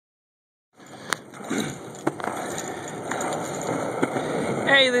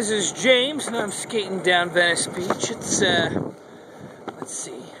Hey, this is James, and I'm skating down Venice Beach. It's, let's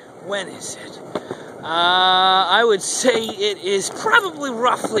see, when is it? I would say it is probably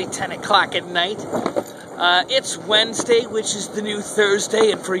roughly 10 o'clock at night. It's Wednesday, which is the new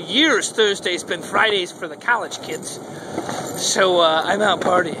Thursday, and for years Thursday's been Fridays for the college kids. So, I'm out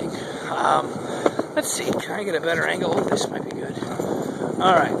partying. Let's see, can I get a better angle? Oh, this might be good.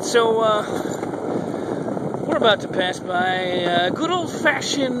 Alright, so, we're about to pass by good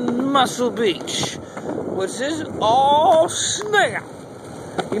old-fashioned Muscle Beach. What's this? Oh, snap!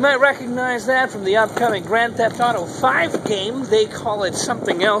 You might recognize that from the upcoming Grand Theft Auto 5 game. They call it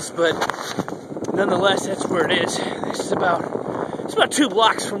something else, but nonetheless, that's where it is. It's about 2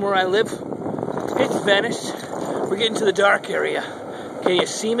 blocks from where I live. It's Venice. We're getting to the dark area. Can you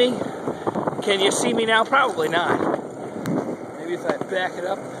see me? Can you see me now? Probably not. Maybe if I back it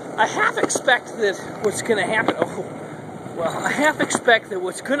up. I half expect that what's going to happen. I half expect that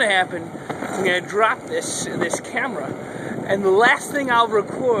what's going to happen. I'm going to drop this camera, and the last thing I'll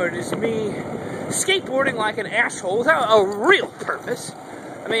record is me skateboarding like an asshole without a real purpose.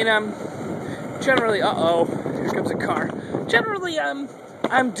 I mean, generally, here comes a car. Generally,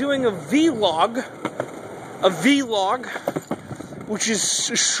 I'm doing a V-L.O.G, which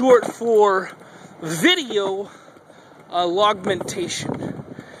is short for video logmentation.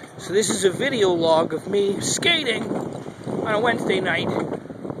 So this is a video log of me skating on a Wednesday night.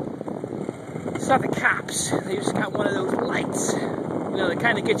 It's not the cops. They just got one of those lights. You know, that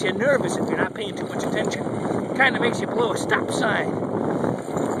kind of gets you nervous if you're not paying too much attention. It kind of makes you blow a stop sign.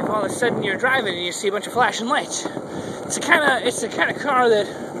 If all of a sudden you're driving and you see a bunch of flashing lights. It's the kind of car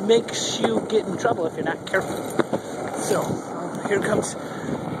that makes you get in trouble if you're not careful. So, here comes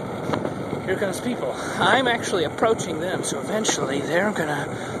people. I'm actually approaching them, so eventually they're gonna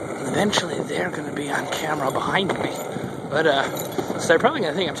be on camera behind me. But so they're probably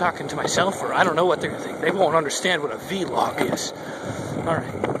gonna think I'm talking to myself, or I don't know what they're gonna think. They won't understand what a V-L.O.G is. All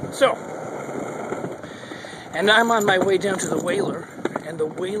right, so, and I'm on my way down to the Whaler, and the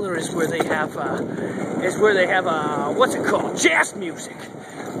Whaler is where they have what's it called? Jazz music.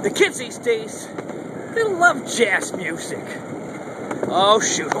 The kids these days, they love jazz music. Oh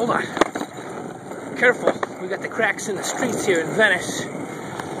shoot, hold on. Careful, we got the cracks in the streets here in Venice.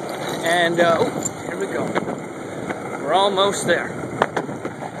 And, here we go. We're almost there.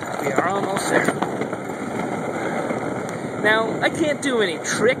 We are almost there. Now, I can't do any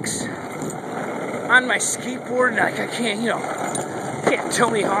tricks on my skateboard. Like, I can't, can't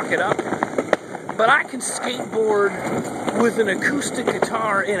Tony Hawk it up. But I can skateboard with an acoustic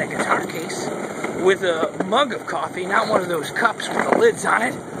guitar in a guitar case, with a mug of coffee, not one of those cups with the lids on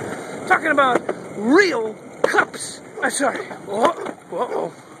it. I'm talking about real cups. I'm sorry.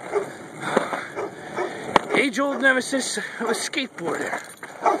 Whoa. Age-old nemesis of a skateboarder.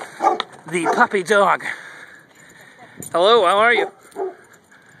 The puppy dog. Hello, how are you?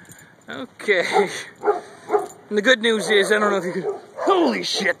 Okay. And the good news is, I don't know if you can... Holy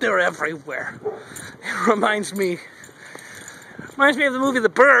shit, they're everywhere. It reminds me of the movie The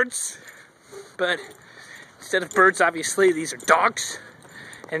Birds. But instead of birds, obviously, these are dogs.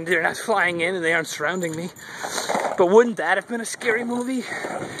 And they're not flying in and they aren't surrounding me. But wouldn't that have been a scary movie?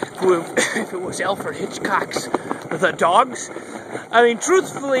 If it was Alfred Hitchcock's The Dogs? I mean,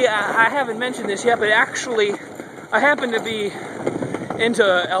 truthfully, I haven't mentioned this yet, but actually, I happen to be into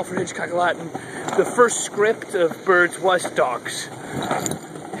Alfred Hitchcock a lot, and the first script of Birds was dogs.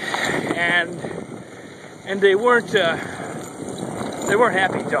 And they weren't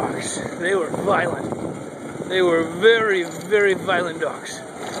happy dogs. They were violent. They were very, very violent dogs.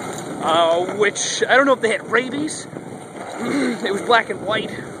 Which, I don't know if they had rabies. It was black and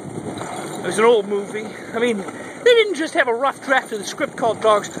white. It was an old movie. I mean, they didn't just have a rough draft of the script called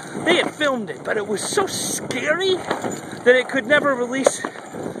Dogs. They had filmed it, but it was so scary that it could never release.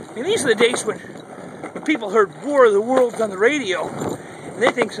 I mean, these are the days when people heard War of the Worlds on the radio, and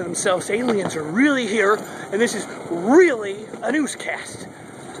they think to themselves, aliens are really here, and this is really a newscast.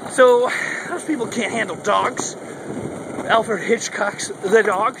 So, those people can't handle dogs. Alfred Hitchcock's The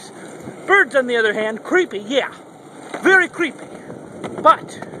Dogs. Birds, on the other hand, creepy, yeah. Very creepy.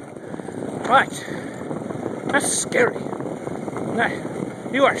 But, that's scary.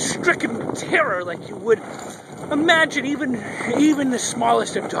 You are stricken with terror like you would imagine even the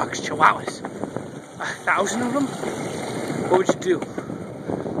smallest of dogs, chihuahuas. 1,000 of them? What would you do?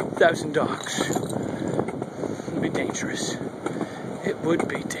 1,000 dogs. It would be dangerous. It would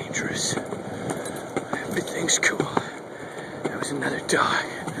be dangerous. Everything's cool. That was another dog.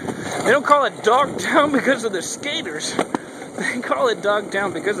 They don't call it Dogtown because of the skaters. They call it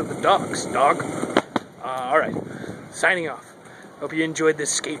Dogtown because of the dogs, dog. Alright, signing off. Hope you enjoyed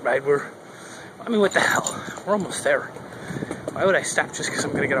this skate ride. I mean, what the hell? We're almost there. Why would I stop just because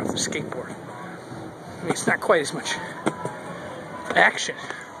I'm going to get off the skateboard? I mean, it's not quite as much action.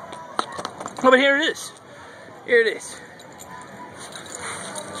 Oh, but here it is. Here it is.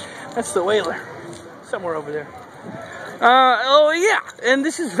 That's the Whaler. Somewhere over there. Oh, yeah. And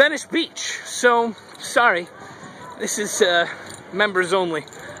this is Venice Beach. So, sorry. This is members only.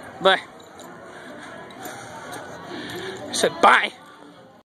 Bye. I said bye.